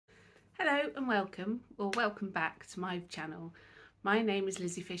Hello and welcome, or welcome back to my channel. My name is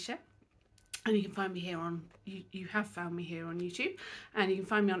Lizzie Fisher and you can find me here on, you have found me here on YouTube, and you can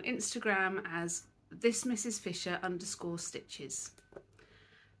find me on Instagram as thismrsfisher_stitches.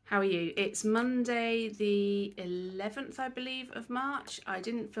 How are you? It's Monday the 11th, I believe, of March. I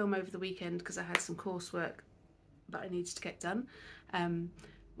didn't film over the weekend because I had some coursework that I needed to get done,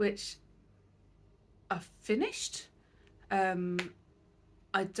 which I've finished.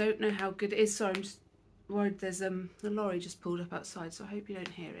 I don't know how good it is, so I'm just worried. There's a lorry just pulled up outside, so I hope you don't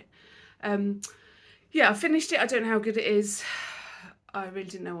hear it. Yeah, I finished it. I don't know how good it is. I really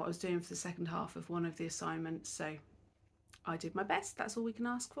didn't know what I was doing for the second half of one of the assignments, so I did my best. That's all we can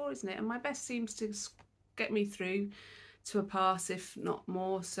ask for, isn't it? And my best seems to get me through to a pass, if not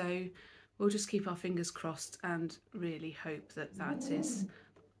more, so we'll just keep our fingers crossed and really hope that that is...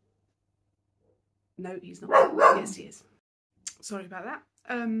 No, he's not. Yes, he is. Sorry about that.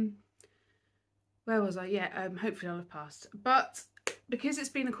 Where was I? Yeah, hopefully I'll have passed. But because it's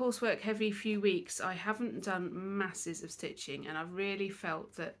been a coursework heavy few weeks, I haven't done masses of stitching, and I've really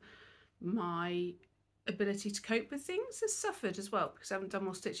felt that my ability to cope with things has suffered as well because I haven't done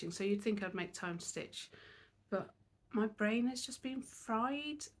more stitching. So you'd think I'd make time to stitch, but my brain has just been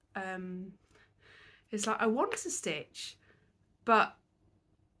fried. It's like I want to stitch, but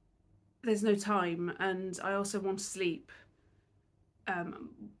there's no time, and I also want to sleep.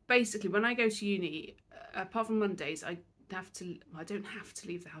 Basically, when I go to uni, apart from Mondays, I don't have to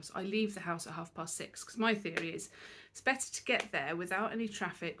leave the house. I leave the house at 6:30 because my theory is it's better to get there without any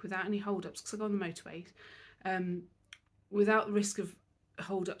traffic, without any hold-ups, because I go on the motorway, without the risk of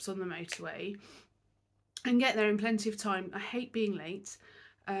hold-ups on the motorway, and get there in plenty of time. I hate being late.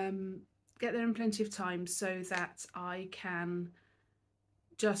 Get there in plenty of time so that I can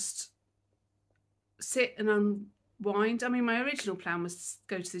just sit and unwind. I mean, my original plan was to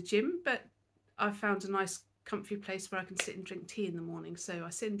go to the gym, but I found a nice comfy place where I can sit and drink tea in the morning. So I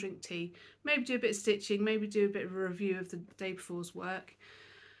sit and drink tea, maybe do a bit of stitching, maybe do a bit of a review of the day before's work.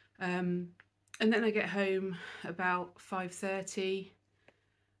 And then I get home about 5:30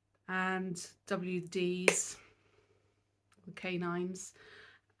 and W the Ds, the canines,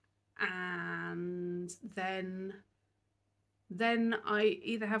 and then I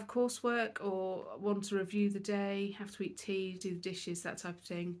either have coursework or want to review the day, have to eat tea, do the dishes, that type of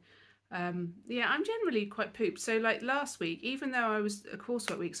thing. Yeah, I'm generally quite pooped. So like last week, even though I was a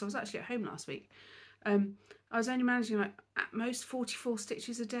coursework week, so I was actually at home last week, I was only managing like at most 44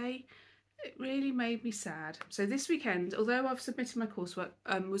 stitches a day. It really made me sad. So this weekend, although I've submitted my coursework,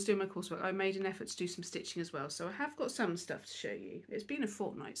 was doing my coursework, I made an effort to do some stitching as well. So I have got some stuff to show you. It's been a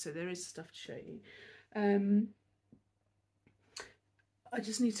fortnight, so there is stuff to show you. I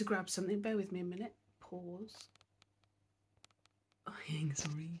just need to grab something. Bear with me a minute. Pause. Oh,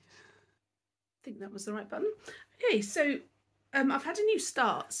 sorry. I think that was the right button. Okay, so I've had a new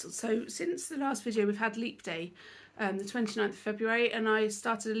start. So since the last video, we've had Leap Day, the 29th of February, and I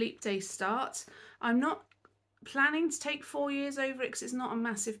started a Leap Day start. I'm not planning to take 4 years over it because it's not a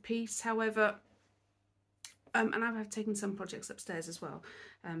massive piece. However, and I've taken some projects upstairs as well,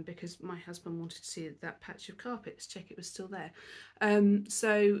 because my husband wanted to see that patch of carpet to check it was still there.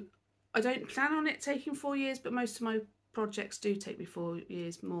 So I don't plan on it taking 4 years, but most of my projects do take me 4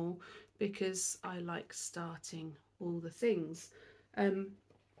 years more because I like starting all the things. But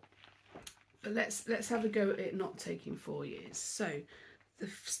let's have a go at it not taking 4 years. So the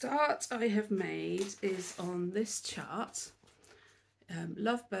start I have made is on this chart,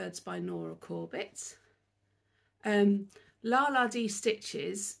 Lovebirds by Nora Corbett. La La Dee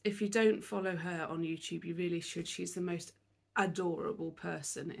Stitches, if you don't follow her on YouTube, you really should. She's the most adorable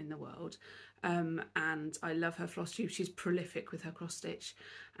person in the world, and I love her Flosstube. She's prolific with her cross stitch,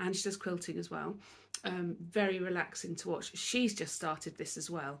 and she does quilting as well. Very relaxing to watch. She's just started this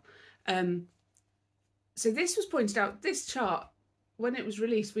as well. So this was pointed out, this chart, when it was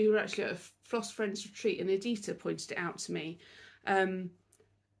released, we were actually at a Floss Friends retreat and Edita pointed it out to me.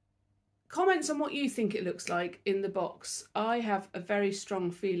 Comments on what you think it looks like in the box. I have a very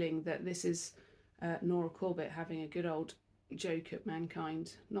strong feeling that this is Nora Corbett having a good old joke at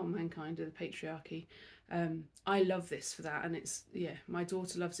mankind, not mankind, the patriarchy. I love this for that, and it's, yeah, my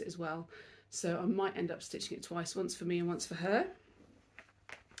daughter loves it as well. So I might end up stitching it twice, once for me and once for her.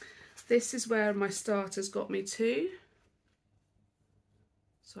 This is where my starter's got me to.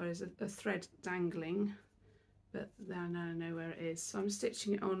 Sorry, there's a thread dangling, but now I know where it is. So I'm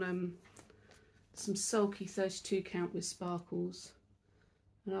stitching it on some sulky 32 count with sparkles,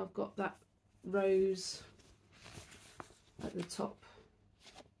 and I've got that rose at the top.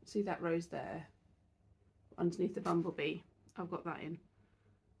 See that rose there underneath the bumblebee? I've got that in.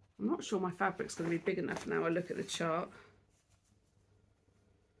 I'm not sure my fabric's going to be big enough now I look at the chart.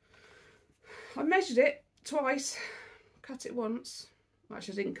 I measured it twice, cut it once. Well,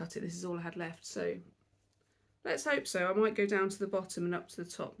 actually I didn't cut it, this is all I had left, so let's hope so. I might go down to the bottom and up to the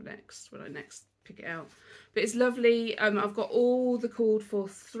top next, when I next pick it out. But it's lovely. I've got all the called for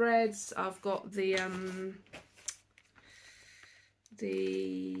threads. I've got the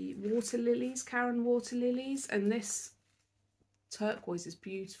water lilies, Karen water lilies, and this turquoise is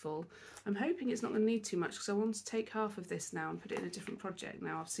beautiful. I'm hoping it's not going to need too much because I want to take half of this now and put it in a different project.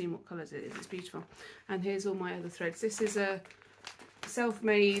 Now I've seen what colours it is, it's beautiful. And here's all my other threads. This is a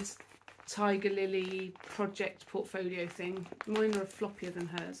self-made tiger lily project portfolio thing. Mine are floppier than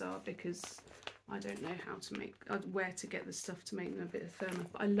hers are because I don't know how to make, where to get the stuff to make them a bit firmer.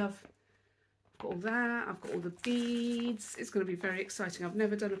 But I love, I've got all that, I've got all the beads. It's going to be very exciting. I've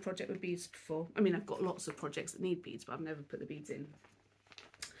never done a project with beads before. I mean, I've got lots of projects that need beads, but I've never put the beads in.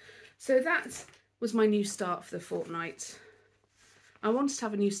 So that was my new start for the fortnight. I wanted to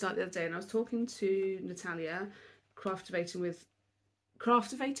have a new start the other day, and I was talking to Natalia, crafting with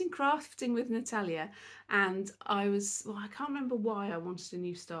Natalia, and I can't remember why I wanted a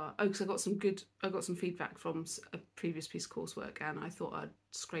new start. Oh, because I got some feedback from a previous piece of coursework, and I thought I'd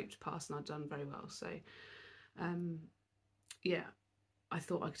scraped past and I'd done very well. So, yeah, I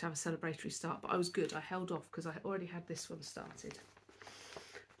thought I could have a celebratory start, but I was good. I held off because I already had this one started.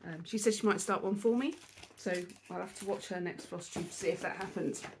 She said she might start one for me, so I'll have to watch her next Flosstube to see if that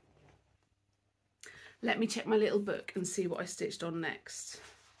happens. Let me check my little book and see what I stitched on next.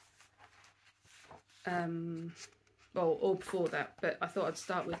 Well, or before that, but I thought I'd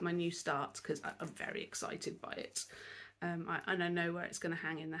start with my new start because I'm very excited by it. And I know where it's going to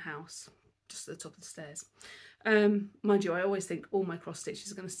hang in the house, just at the top of the stairs. Mind you, I always think all my cross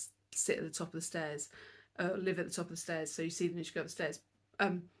stitches are going to sit at the top of the stairs, live at the top of the stairs, so you see them as you go up the stairs.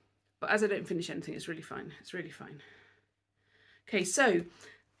 But as I don't finish anything, it's really fine. It's really fine. Okay, so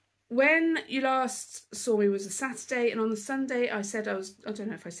when you last saw me was a Saturday, and on the Sunday I said I don't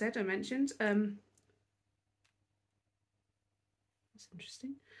know if I mentioned, that's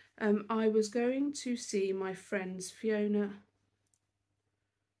interesting. I was going to see my friends Fiona,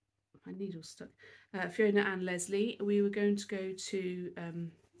 my needle's stuck, Fiona and Leslie. We were going to go to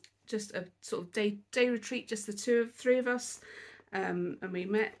just a sort of day retreat, just the three of us. And we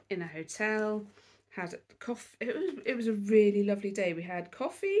met in a hotel, had coffee. It was a really lovely day. We had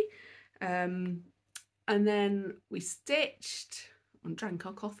coffee, and then we stitched and drank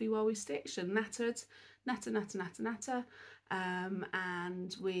our coffee while we stitched and natter,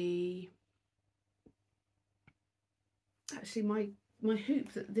 and we actually my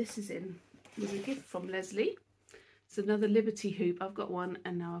hoop that this is in was a gift from Leslie. It's another Liberty hoop. I've got one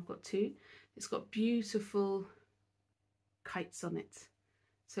and now I've got two. It's got beautiful kites on it,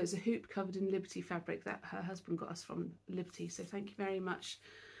 so it's a hoop covered in Liberty fabric that her husband got us from Liberty. So thank you very much,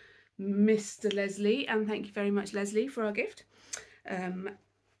 Mr. Leslie, and thank you very much, Leslie, for our gift.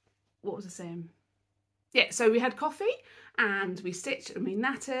 What was I saying? Yeah, so we had coffee and we stitched and we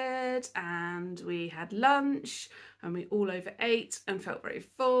nattered and we had lunch and we all over ate and felt very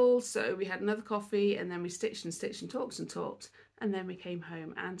full. So we had another coffee and then we stitched and stitched and talked and then we came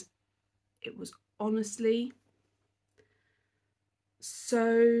home, and it was honestly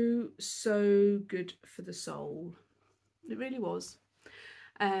so good for the soul. It really was.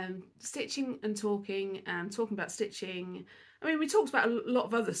 Stitching and talking about stitching. I mean, we talked about a lot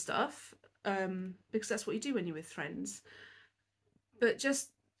of other stuff, because that's what you do when you're with friends, but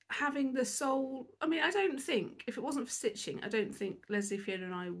just having the soul. I mean, I don't think, if it wasn't for stitching, I don't think Leslie, Fiona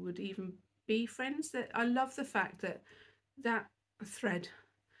and I would even be friends. That I love the fact that that thread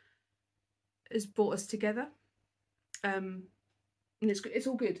has brought us together. And it's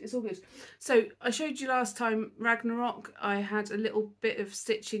all good, it's all good. So I showed you last time Ragnarok. I had a little bit of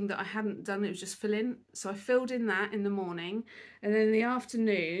stitching that I hadn't done, it was just fill in. So I filled in that in the morning, and then in the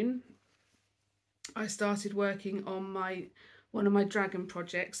afternoon I started working on one of my dragon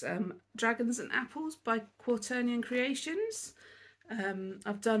projects, Dragons and Apples by Quaternion Creations.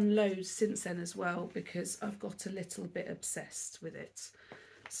 I've done loads since then as well because I've got a little bit obsessed with it.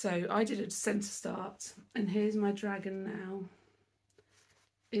 So I did a centre start, and here's my dragon now.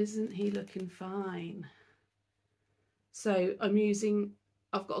 Isn't he looking fine? So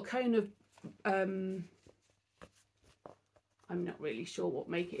I've got a cone of, I'm not really sure what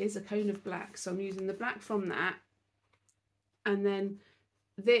make it is, a cone of black. So I'm using the black from that. And then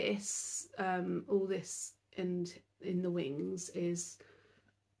this, all this and in the wings is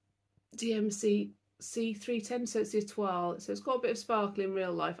DMC C310, so it's the Etoile. So it's got a bit of sparkle in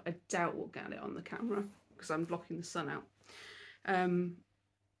real life. I doubt we'll get it on the camera because I'm blocking the sun out.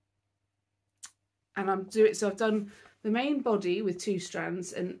 And so I've done the main body with 2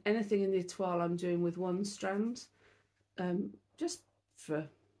 strands, and anything in the toile I'm doing with 1 strand, just for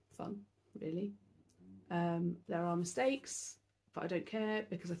fun, really. There are mistakes, but I don't care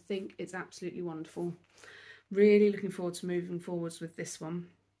because I think it's absolutely wonderful. Really looking forward to moving forwards with this one.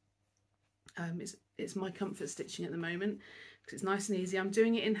 It's my comfort stitching at the moment because it's nice and easy. I'm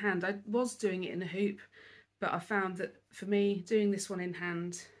doing it in hand. I was doing it in a hoop, but I found that for me doing this one in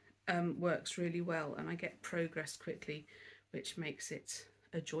hand works really well, and I get progress quickly, which makes it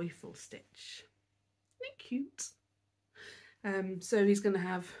a joyful stitch. Isn't it cute? So he's going to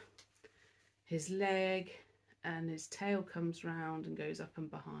have his leg, and his tail comes round and goes up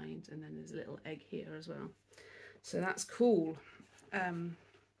and behind, and then there's a little egg here as well. So that's cool. And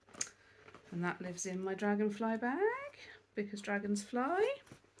that lives in my dragonfly bag because dragons fly.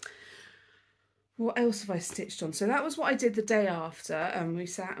 What else have I stitched on? So that was what I did the day after, and we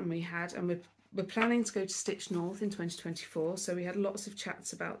sat and we're planning to go to Stitch North in 2024, so we had lots of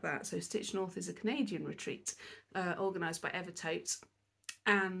chats about that. So Stitch North is a Canadian retreat organised by Evertote,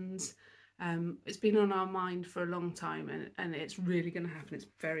 and it's been on our mind for a long time, and it's really going to happen. It's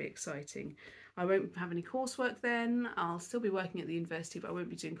very exciting. I won't have any coursework then. I'll still be working at the university, but I won't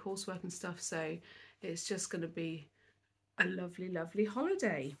be doing coursework and stuff, so it's just going to be a lovely, lovely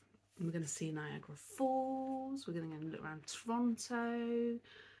holiday. And we're going to see Niagara Falls. We're going to go and look around Toronto.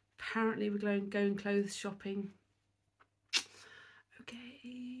 Apparently we're going clothes shopping.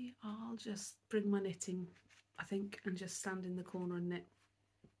 Okay, I'll just bring my knitting, I think, and just stand in the corner and knit.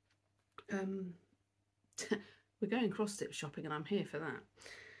 We're going cross-stitch shopping and I'm here for that.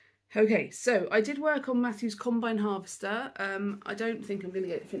 Okay, so I did work on Matthew's combine harvester. I don't think I'm going to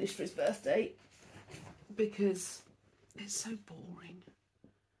get it finished for his birthday because it's so boring.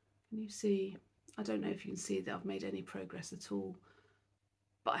 Can you see? I don't know if you can see that I've made any progress at all,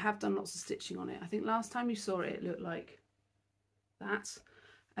 but I have done lots of stitching on it. I think last time you saw it, it looked like that.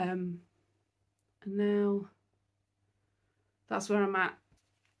 And now that's where I'm at.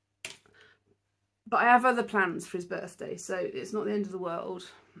 But I have other plans for his birthday, so it's not the end of the world.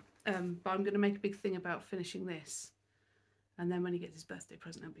 But I'm going to make a big thing about finishing this. And then when he gets his birthday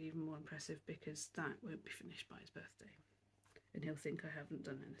present, it'll be even more impressive because that won't be finished by his birthday. And he'll think I haven't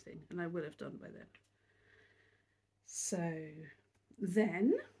done anything, and I will have done by then. So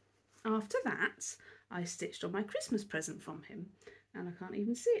then, after that, I stitched on my Christmas present from him, and I can't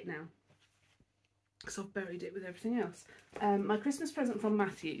even see it now because I've buried it with everything else. My Christmas present from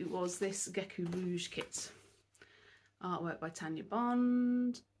Matthew was this Gecko Rouge kit. Artwork by Tanya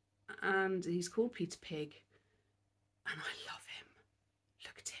Bond, and he's called Peter Pig, and I love him.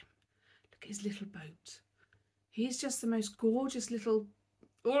 Look at him. Look at his little boat. He's just the most gorgeous little...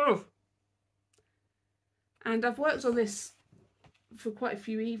 Oh! And I've worked on this for quite a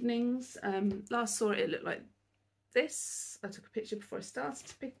few evenings. Last saw it, it looked like this. I took a picture before I started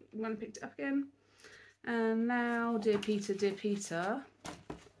to pick when I picked it up again. And now, dear Peter,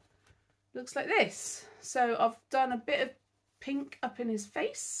 looks like this. So I've done a bit of pink up in his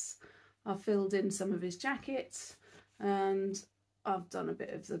face. I've filled in some of his jacket, and I've done a bit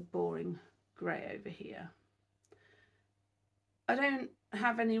of the boring grey over here. I don't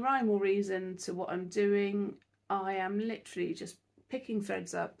have any rhyme or reason to what I'm doing. I am literally just picking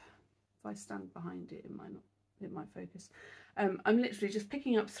threads up. If I stand behind it, it might focus. I'm literally just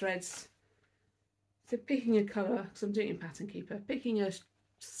picking up threads. So picking a colour, because I'm doing it in Pattern Keeper, picking a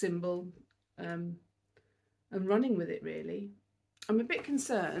symbol and running with it really. I'm a bit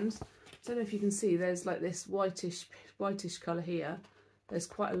concerned. I don't know if you can see, there's like this whitish colour here. There's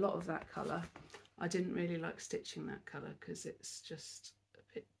quite a lot of that colour. I didn't really like stitching that colour because it's just a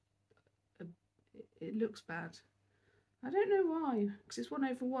bit, it looks bad. I don't know why, because it's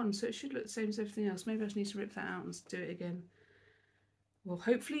 1/1, so it should look the same as everything else. Maybe I just need to rip that out and do it again. Well,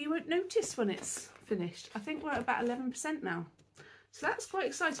 hopefully you won't notice when it's finished. I think we're at about 11% now. So that's quite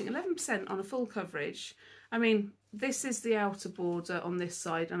exciting, 11% on a full coverage. I mean, this is the outer border on this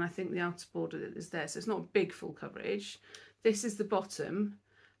side, and I think the outer border that is there, so it's not a big full coverage. This is the bottom,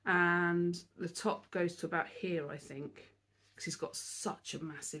 and the top goes to about here, I think, because he's got such a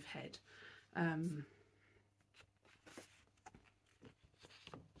massive head.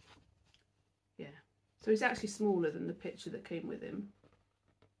 Yeah, so he's actually smaller than the picture that came with him.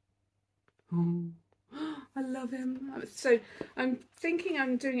 Oh, I love him. So I'm thinking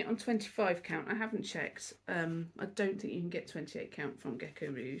I'm doing it on 25 count. I haven't checked. I don't think you can get 28 count from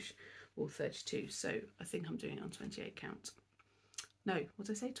Gecko Rouge or 32, so I think I'm doing it on 28 count. No, what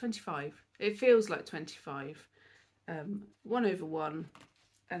did I say? 25. It feels like 25. 1/1,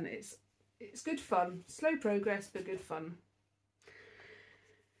 and it's good fun. Slow progress, but good fun.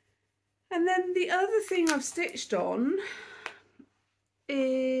 And then the other thing I've stitched on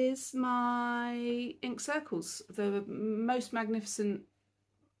is my ink circles, the most magnificent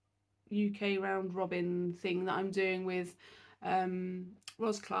UK round robin thing that I'm doing with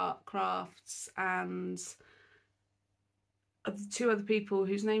Ros Clark Crafts and two other people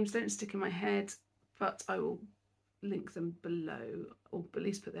whose names don't stick in my head, but I will link them below, or at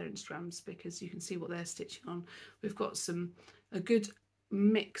least put their Instagrams, because you can see what they're stitching on. We've got a good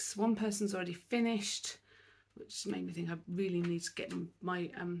mix. One person's already finished, which made me think I really need to get my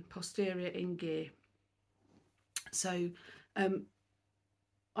posterior in gear. So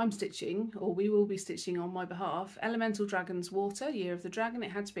I'm stitching, or we will be stitching on my behalf, Elemental Dragons Water, Year of the Dragon.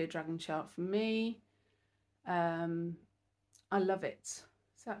 It had to be a dragon chart for me. I love it.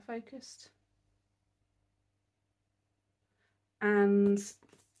 Is that focused? And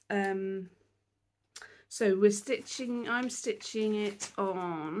so I'm stitching it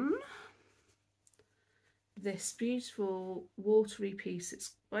on this beautiful watery piece.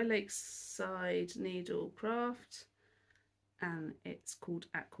 It's by Lakeside Needle Craft, and it's called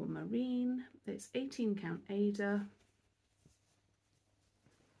Aquamarine. It's 18 count Ada.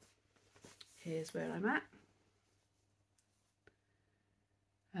 Here's where I'm at.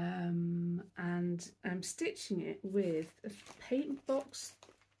 And I'm stitching it with a paint box.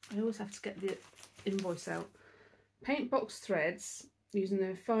 I always have to get the invoice out. Paint box threads using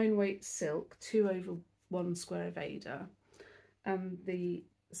the fine weight silk, 2/1 square of Ada, and the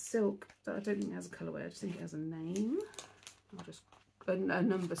silk that I don't think it has a colourway. I just think it has a name. I'll just a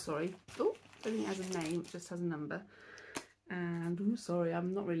number. Sorry. Oh, I don't think it has a name. It just has a number. And oh, sorry,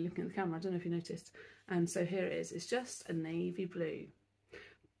 I'm not really looking at the camera. I don't know if you noticed. And so here it is. It's just a navy blue.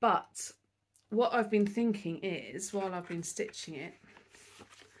 But what I've been thinking is, while I've been stitching it,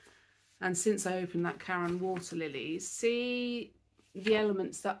 and since I opened that Karen water lilies, see the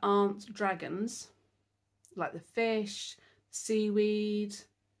elements that aren't dragons, like the fish, seaweed.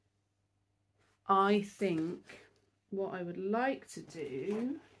 I think what I would like to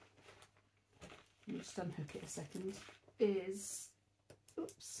do, let me just unhook it a second, is,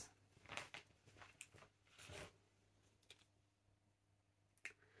 oops,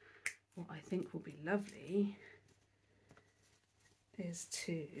 what I think will be lovely is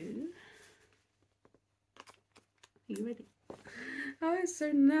to, are you ready? Oh, it's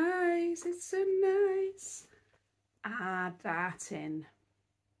so nice, it's so nice. Add that in.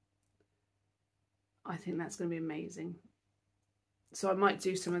 I think that's going to be amazing. So I might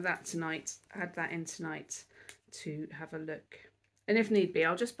do some of that tonight, add that in tonight to have a look. And if need be,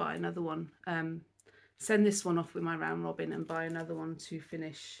 I'll just buy another one. Send this one off with my round robin and buy another one to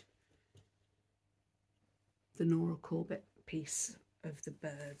finish the Nora Corbett piece of the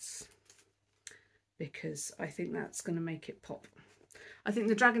birds, because I think that's going to make it pop. I think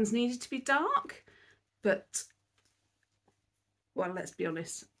the dragons needed to be dark, but, well, let's be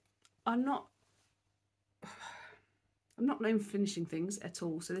honest, I'm not known for finishing things at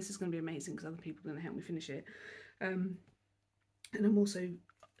all, so this is going to be amazing because other people are going to help me finish it. And I'm also,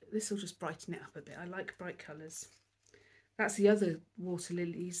 this will just brighten it up a bit. I like bright colours. That's the other water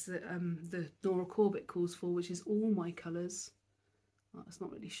lilies that the Nora Corbett calls for, which is all my colours. Oh, it's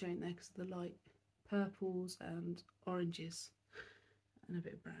not really showing there because of the light. Purples and oranges and a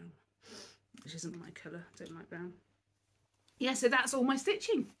bit of brown, which isn't my colour. I don't like brown. Yeah, so that's all my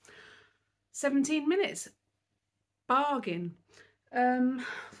stitching. 17 minutes. Bargain.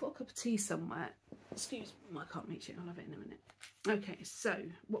 I've got a cup of tea somewhere. Excuse me, I can't reach it. I'll have it in a minute. Okay, so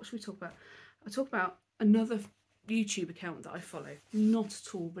what should we talk about? I'll talk about another YouTube account that I follow, not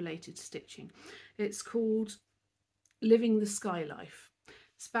at all related to stitching. It's called Living the Sky Life.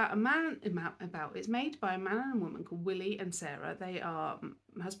 It's about a man, it's made by a man and a woman called Willie and Sarah. They are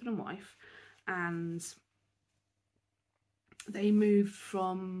husband and wife, and they moved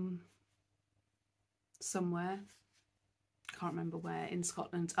from somewhere, can't remember where, in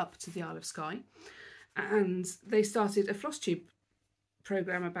Scotland up to the Isle of Skye, and they started a Flosstube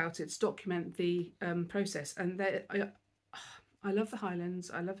program about it to document the process. And I love the Highlands,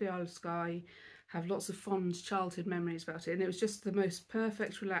 I love the Isle of Skye, have lots of fond childhood memories about it, and it was just the most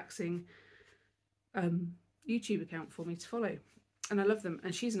perfect, relaxing YouTube account for me to follow, and I love them.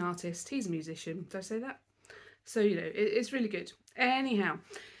 And she's an artist, he's a musician, did I say that? So, you know, it's really good. Anyhow,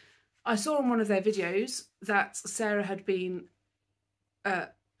 I saw on one of their videos that Sarah had been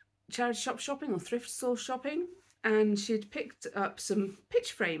charity shop shopping or thrift store shopping, and she'd picked up some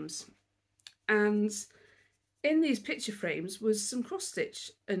picture frames, and in these picture frames was some cross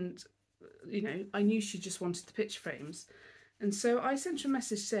stitch, and you know, I knew she just wanted the picture frames, and so I sent her a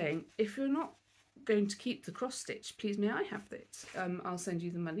message saying, if you're not going to keep the cross stitch. Please may I have it? I'll send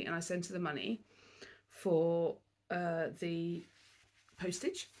you the money. And I sent her the money for the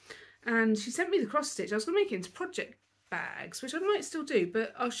postage. And she sent me the cross stitch. I was going to make it into project bags, which I might still do,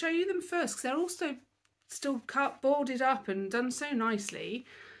 but I'll show you them first because they're also still cut, boarded up and done so nicely.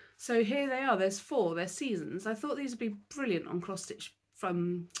 So here they are. There's 4. They're seasons. I thought these would be brilliant on cross stitch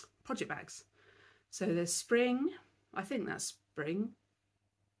from project bags. So there's spring. I think that's spring.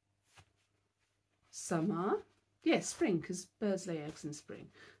 Summer. Yes, spring, because birds lay eggs in spring.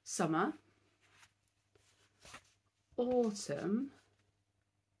 Summer. Autumn.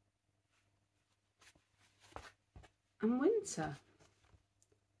 And winter.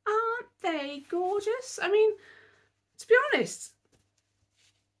 Aren't they gorgeous? I mean, to be honest,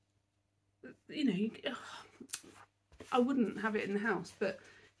 you know, I wouldn't have it in the house, but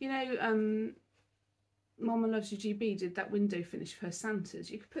you know, Mama Loves You GB did that window finish for her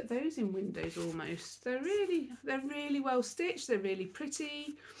Santas. You could put those in windows almost. They're really well stitched. They're really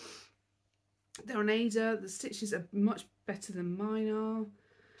pretty. They're on Ada. The stitches are much better than mine are.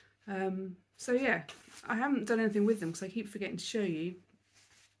 So yeah, I haven't done anything with them because I keep forgetting to show you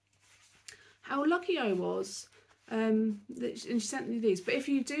how lucky I was. And she sent me these. But if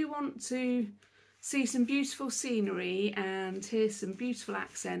you do want to see some beautiful scenery and hear some beautiful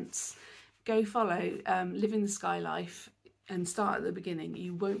accents, go follow Living the Sky Life and start at the beginning.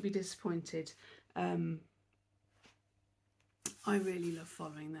 You won't be disappointed. I really love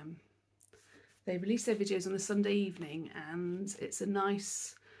following them. They release their videos on a Sunday evening and it's a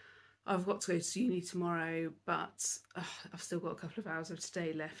nice... I've got to go to uni tomorrow, but I've still got a couple of hours of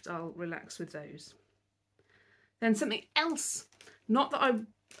today left. I'll relax with those. Then something else, not that I...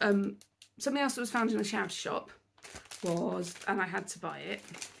 something else that was found in a charity shop was, and I had to buy it,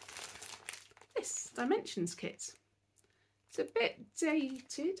 this dimensions kit. It's a bit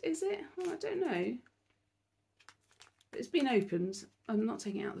dated, is it? Oh, I don't know. It's been opened. I'm not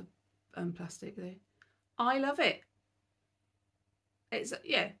taking out the plastic though. I love it. It's,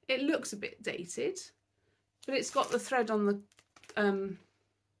 yeah, it looks a bit dated, but it's got the thread on the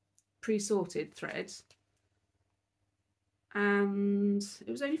pre-sorted thread. And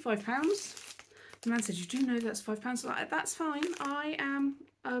it was only £5. The man said, "You do know that's £5?" I'm like, that's fine. I am,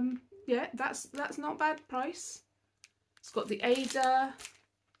 yeah, that's not a bad price. It's got the Ada,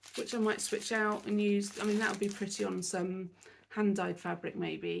 which I might switch out and use. I mean, that would be pretty on some hand-dyed fabric,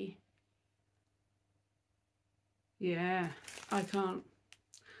 maybe. Yeah, I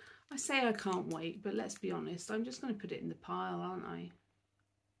say I can't wait, but let's be honest, I'm just going to put it in the pile, aren't I?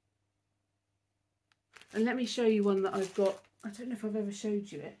 And let me show you one that I've got. I don't know if I've ever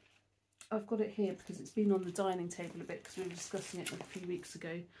showed you it. I've got it here because it's been on the dining table a bit because we were discussing it a few weeks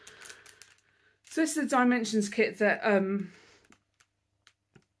ago. So this is the dimensions kit that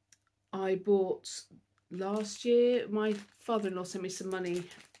I bought last year. My father-in-law sent me some money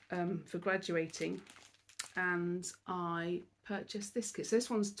for graduating and I purchased this kit. So this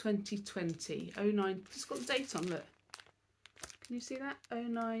one's 2020, 09, it's got the date on, look. Can you see that?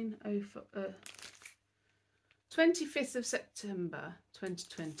 25th of September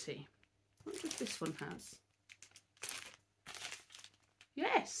 2020. What does this one has?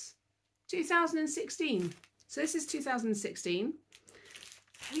 Yes, 2016. So this is 2016.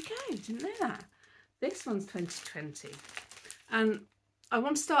 There we go, didn't know that. This one's 2020. And I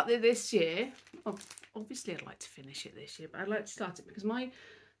want to start it this year. Well, obviously I'd like to finish it this year, but I'd like to start it because my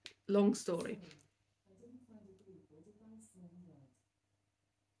long story.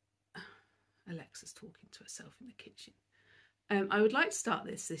 Alexa's talking to herself in the kitchen. I would like to start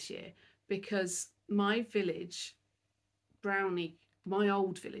this year because my village, Brownie, my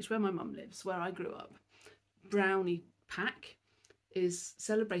old village where my mum lives, where I grew up, Brownie Pack is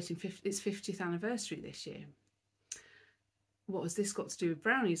celebrating its 50th anniversary this year. What has this got to do with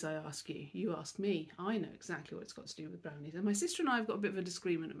brownies, I ask you? You ask me. I know exactly what it's got to do with brownies. And my sister and I have got a bit of a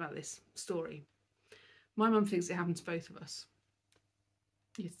disagreement about this story. My mum thinks it happened to both of us.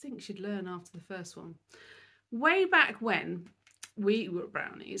 You'd think she'd learn after the first one. Way back when we were at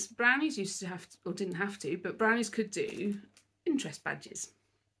Brownies, Brownies used to have to, or didn't have to, but Brownies could do interest badges.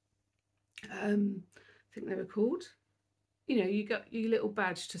 I think they were called. You know, you got your little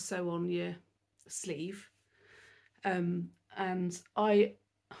badge to sew on your sleeve. And I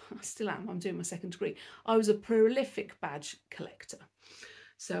still am, I'm doing my second degree. I was a prolific badge collector.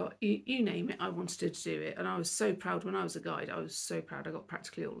 So you name it, I wanted to do it. And I was so proud when I was a guide. I was so proud. I got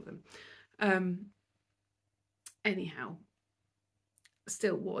practically all of them. Anyhow,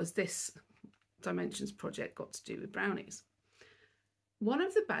 still, what has this Dimensions project got to do with brownies? One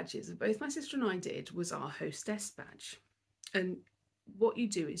of the badges that both my sister and I did was our hostess badge. And what you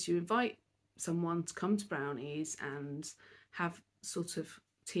do is you invite someone to come to Brownies and have sort of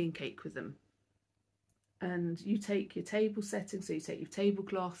tea and cake with them. And you take your table setting, so you take your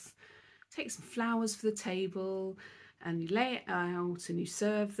tablecloth, take some flowers for the table, and you lay it out and you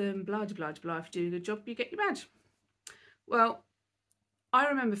serve them, blah, blah, blah, blah. If you do a good job, you get your badge. Well, I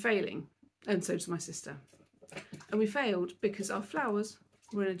remember failing, and so does my sister. And we failed because our flowers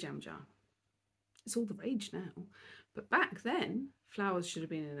were in a jam jar. It's all the rage now. But back then, flowers should have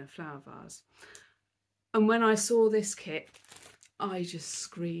been in a flower vase. And when I saw this kit, I just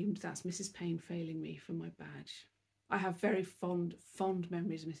screamed, that's Mrs. Payne failing me for my badge. I have very fond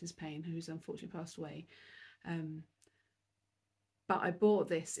memories of Mrs. Payne, who's unfortunately passed away. But I bought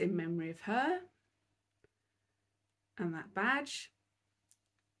this in memory of her and that badge.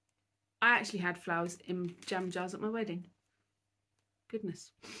 I actually had flowers in jam jars at my wedding.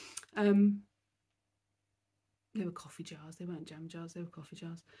 Goodness. They were coffee jars. They weren't jam jars. They were coffee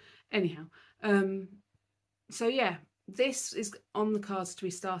jars. Anyhow, so yeah, this is on the cards to be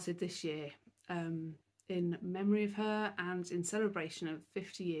started this year, in memory of her and in celebration of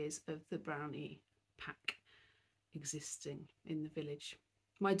 50 years of the brownie pack existing in the village.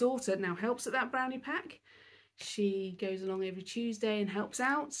 My daughter now helps at that brownie pack. She goes along every Tuesday and helps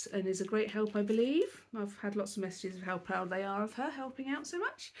out and is a great help, I believe. I've had lots of messages of how proud they are of her helping out so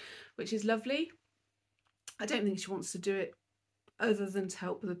much, which is lovely. I don't think she wants to do it other than to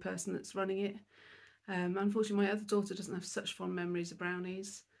help the person that's running it. Unfortunately, my other daughter doesn't have such fond memories of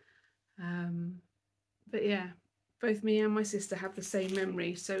brownies. But yeah, both me and my sister have the same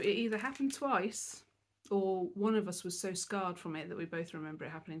memory. So it either happened twice or one of us was so scarred from it that we both remember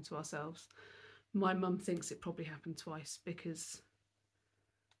it happening to ourselves. My mum thinks it probably happened twice because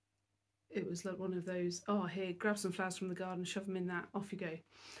it was like one of those, oh, here, grab some flowers from the garden, shove them in that, off you go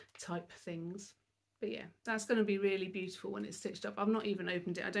type things. But yeah, that's going to be really beautiful when it's stitched up. I've not even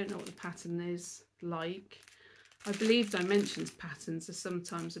opened it. I don't know what the pattern is like. I believe dimensions patterns are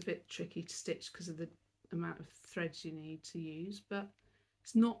sometimes a bit tricky to stitch because of the amount of threads you need to use, but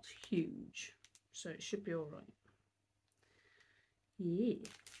it's not huge, so it should be all right. Yeah.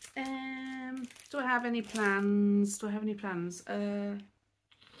 Do I have any plans? The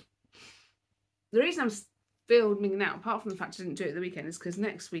reason I'm filming now, apart from the fact I didn't do it at the weekend, is because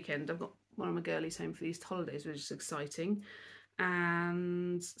next weekend I've got one of my girlies home for these holidays, which is exciting,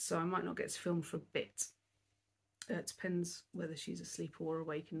 and so I might not get to film for a bit. It depends whether she's asleep or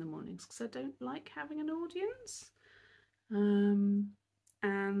awake in the mornings, because I don't like having an audience. And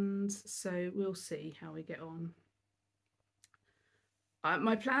so we'll see how we get on.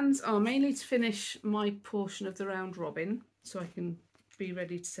 My plans are mainly to finish my portion of the round robin so I can be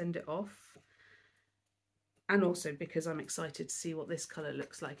ready to send it off. And also because I'm excited to see what this colour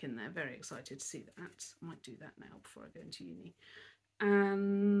looks like in there. Very excited to see that. I might do that now before I go into uni. And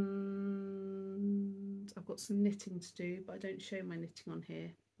I've got some knitting to do, but I don't show my knitting on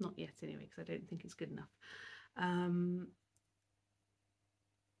here. Not yet anyway, because I don't think it's good enough. I'm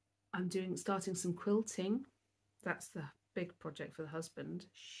starting some quilting. That's the big project for the husband.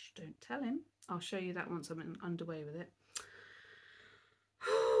 Shh, don't tell him. I'll show you that once I'm underway with it.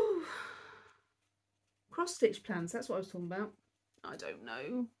 Cross stitch plans, that's what I was talking about. I don't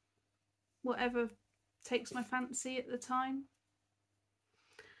know. Whatever takes my fancy at the time.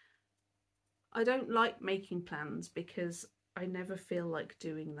 I don't like making plans because I never feel like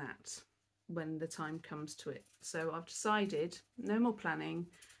doing that when the time comes to it. So I've decided no more planning,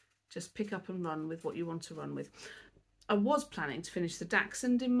 just pick up and run with what you want to run with. I was planning to finish the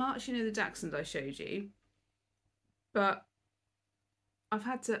dachshund in March, you know, the dachshund I showed you, but I've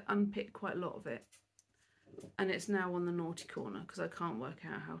had to unpick quite a lot of it and it's now on the naughty corner because I can't work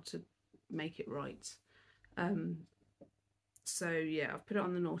out how to make it right. So yeah, I've put it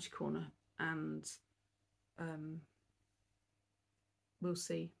on the naughty corner and we'll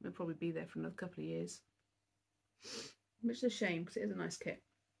see. It'll probably be there for another couple of years, which is a shame because it is a nice kit.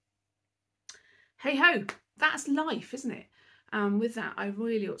 Hey ho, that's life, isn't it? With that, I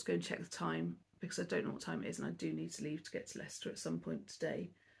really ought to go and check the time because I don't know what time it is and I do need to leave to get to Leicester at some point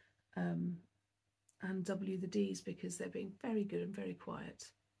today. And W the Ds because they're being very good and very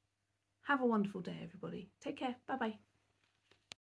quiet. Have a wonderful day, everybody. Take care. Bye-bye.